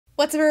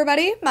What's up,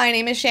 everybody? My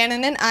name is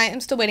Shannon and I am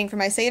still waiting for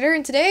my Satyr,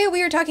 and today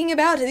we are talking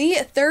about the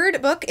third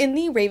book in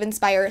the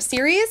Ravenspire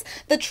series,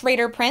 The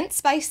Traitor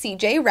Prince by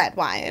CJ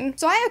Redwine.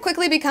 So I have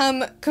quickly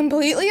become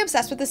completely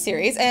obsessed with this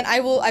series, and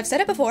I've said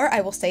it before,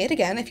 I will say it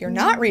again, if you're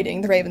not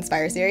reading the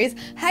Ravenspire series,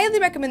 highly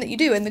recommend that you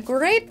do. And the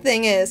great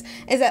thing is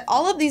that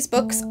all of these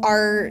books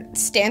are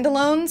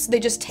standalones.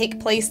 They just take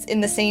place in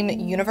the same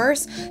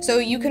universe, so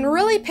you can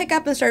really pick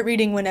up and start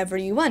reading whenever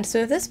you want. So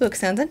if this book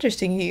sounds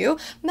interesting to you,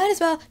 might as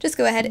well just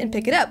go ahead and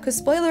pick it up, because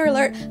spoiler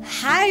alert,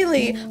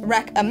 highly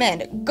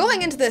recommend.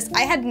 Going into this,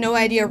 I had no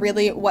idea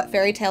really what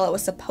fairy tale it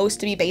was supposed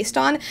to be based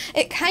on.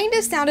 It kind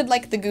of sounded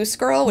like The Goose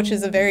Girl, which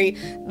is a very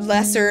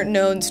lesser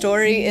known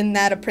story in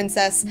that a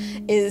princess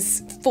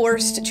is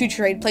forced to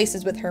trade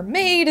places with her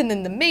maid, and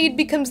then the maid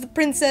becomes the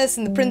princess,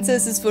 and the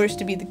princess is forced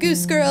to be the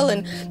Goose Girl,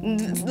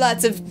 and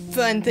lots of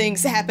fun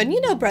things happen.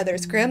 You know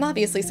Brothers Grimm,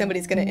 obviously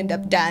somebody's gonna end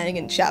up dying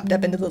and chopped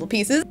up into little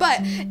pieces.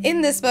 But in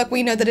this book,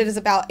 we know that it is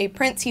about a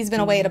prince. He's been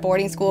away at a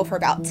boarding school for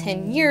about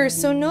 10 years,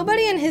 so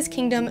nobody in his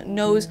kingdom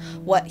knows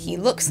what he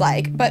looks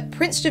like. But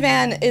Prince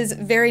Javan is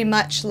very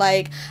much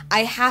like,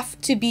 I have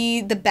to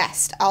be the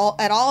best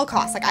at all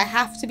costs. Like, I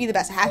have to be the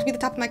best. I have to be the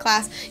top of my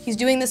class. He's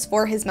doing this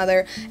for his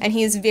mother, and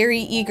he is very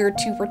eager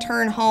to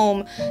return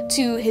home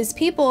to his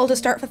people to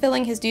start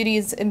fulfilling his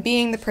duties and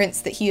being the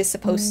prince that he is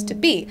supposed to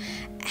be.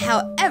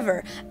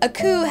 However, a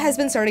coup has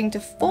been starting to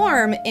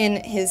form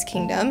in his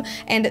kingdom,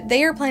 and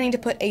they are planning to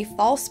put a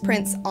false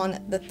prince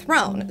on the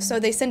throne. So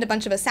they send a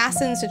bunch of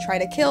assassins to try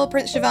to kill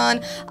Prince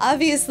Javan.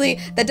 Obviously,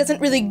 that doesn't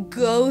really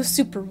go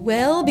super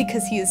well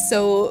because he is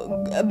so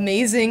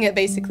amazing at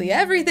basically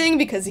everything,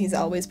 because he's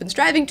always been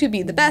striving to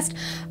be the best.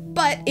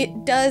 But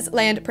it does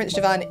land Prince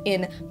Javan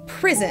in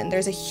prison.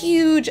 There's a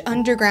huge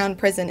underground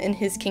prison in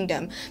his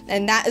kingdom,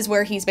 and that is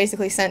where he's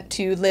basically sent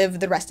to live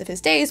the rest of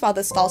his days while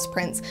this false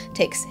prince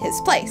takes his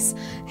place.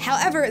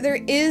 However, there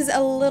is a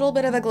little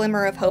bit of a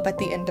glimmer of hope at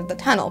the end of the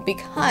tunnel,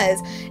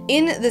 because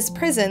in this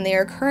prison they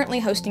are currently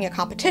hosting a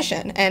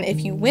competition, and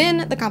if you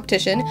win the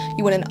competition,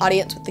 you win an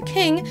audience with the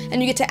king,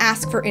 and you get to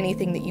ask for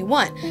anything that you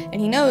want. And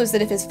he knows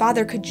that if his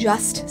father could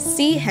just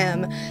see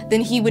him,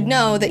 then he would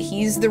know that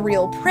he's the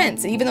real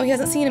prince, even though he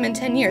hasn't seen him in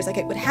 10 years. Like,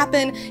 it would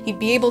happen, he'd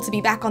be able to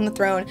be back on the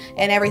throne,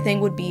 and everything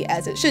would be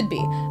as it should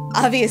be.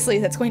 Obviously,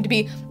 that's going to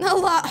be a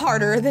lot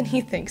harder than he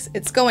thinks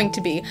it's going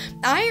to be.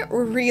 I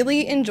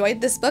really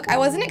enjoyed this book. I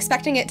wasn't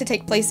expecting it to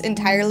take place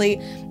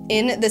entirely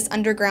in this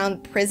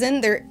underground prison.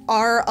 There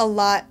are a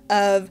lot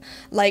of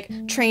like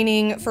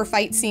training for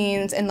fight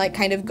scenes and like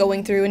kind of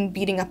going through and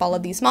beating up all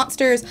of these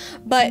monsters,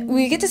 but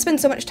we get to spend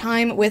so much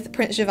time with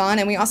Prince Javan,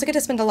 and we also get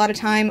to spend a lot of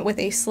time with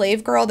a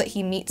slave girl that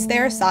he meets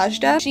there,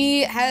 Sajda.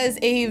 She has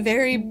a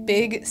very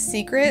big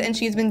secret, and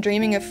she's been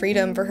dreaming of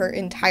freedom for her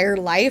entire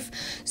life,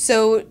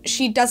 so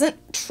she doesn't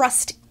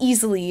trust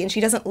easily, and she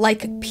doesn't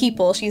like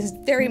people. She's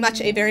very much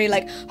a very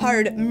like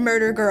hard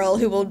murder girl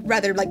who will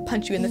rather like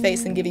punch you in the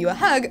face than give you a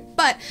hug.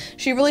 But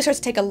she really starts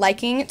to take a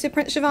liking to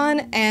Prince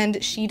Javan,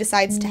 and she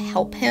decides to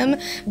help him,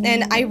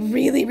 and I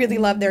really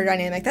love their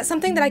dynamic. That's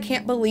something that I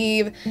can't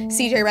believe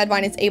CJ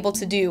Redwine is able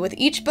to do. With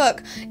each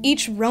book,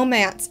 each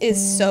romance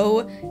is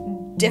so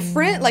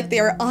different, like they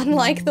are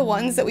unlike the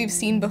ones that we've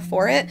seen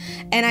before it,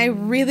 and I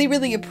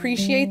really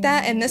appreciate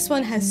that. And this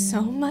one has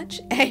so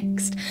much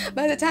angst.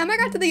 By the time I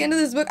got to the end of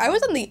this book, I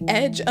was on the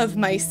edge of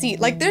my seat.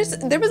 Like there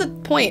was a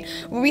point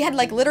where we had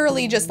like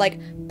literally just like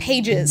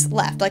pages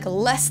left, like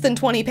less than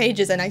 20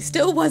 pages, and I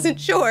still wasn't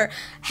sure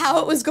how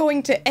it was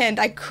going to end.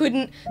 I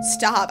couldn't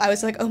stop. I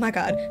was like, oh my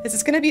god, is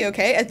this gonna be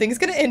okay? I think it's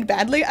gonna end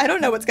badly. I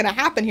don't know what's gonna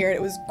happen here. And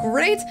it was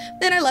great,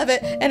 and I love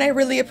it, and I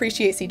really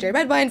appreciate CJ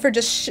Redwine for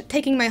just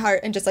taking my heart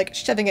and just like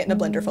shoving it in a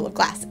blender full of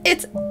glass.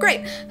 It's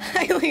great.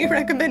 I highly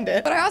recommend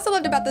it. What I also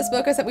loved about this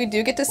book is that we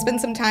do get to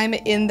spend some time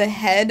in the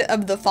head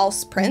of the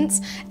false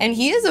prince, and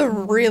he is a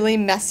really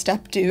messed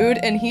up dude,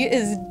 and he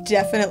is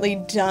definitely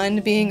done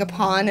being a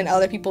pawn in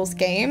other people's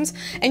games,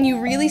 and you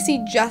really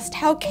see just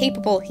how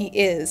capable he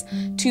is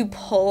to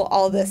pull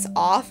all this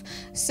off.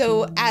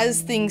 So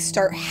as things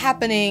start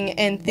happening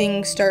and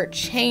things start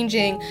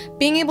changing,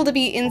 being able to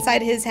be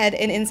inside his head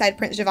and inside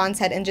Prince Javan's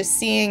head and just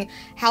seeing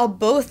how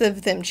both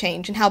of them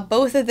change and how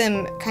both of them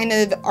kind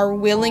of are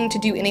willing to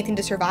do anything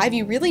to survive,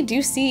 you really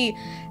do see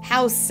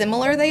how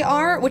similar they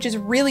are, which is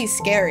really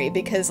scary,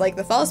 because like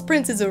the false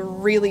prince is a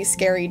really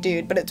scary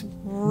dude, but it's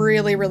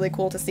really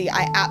cool to see.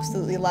 I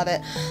absolutely love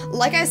it.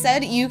 Like I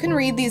said, you can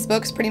read these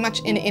books pretty much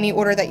in any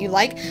order that you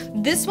like.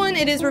 This one,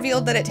 it is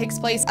revealed that it takes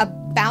place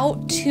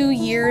about 2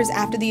 years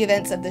after the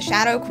events of the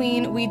Shadow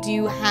Queen. We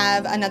do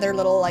have another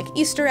little like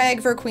Easter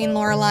egg for Queen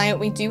Lorelai.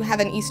 We do have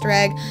an Easter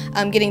egg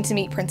getting to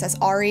meet Princess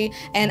Ari,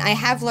 and I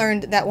have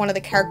learned that one of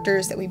the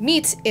characters that we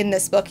meet in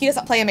this book, he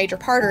doesn't play a major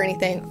part or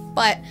anything,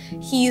 but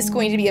he's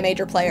going to be a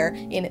major player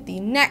in the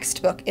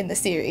next book in the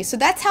series. So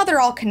that's how they're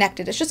all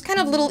connected. It's just kind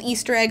of little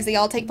Easter eggs. They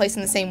all take place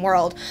in the same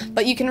world,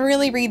 but you can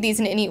really read these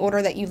in any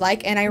order that you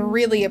like, and I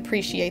really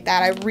appreciate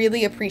that. I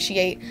really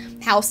appreciate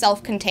how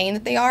self-contained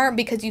that they are,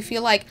 because you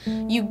feel like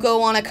you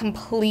go on a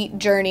complete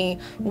journey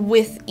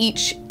with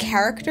each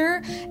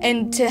character,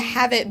 and to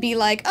have it be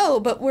like, oh,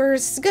 but we're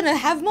gonna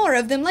have more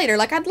of them later.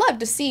 Like, I'd love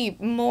to see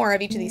more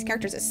of each of these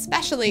characters,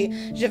 especially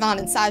Javan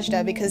and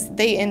Sajda, because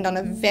they end on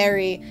a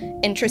very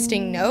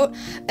interesting note.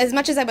 As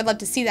much as I would love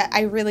to see that,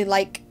 I really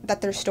like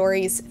that their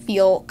stories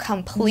feel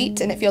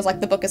complete, and it feels like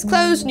the book is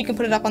closed and you can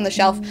put it up on the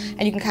shelf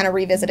and you can kind of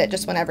revisit it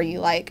just whenever you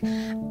like.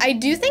 I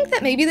do think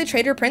that maybe the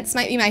Traitor Prince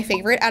might be my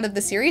favorite out of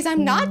the series.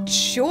 I'm not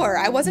sure.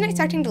 I wasn't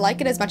expecting to like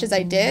it as much as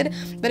I did,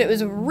 but it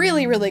was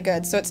really, really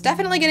good. So it's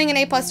definitely getting an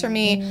A+ for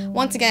me.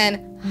 Once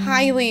again,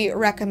 highly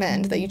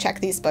recommend that you check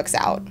these books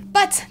out.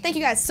 But thank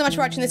you guys so much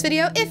for watching this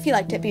video. If you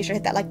liked it, be sure to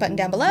hit that like button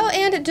down below,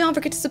 and don't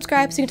forget to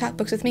subscribe so you can talk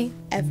books with me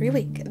every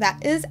week.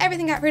 That is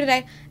everything I got for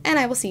today, and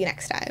I will see you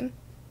next time.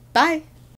 Bye!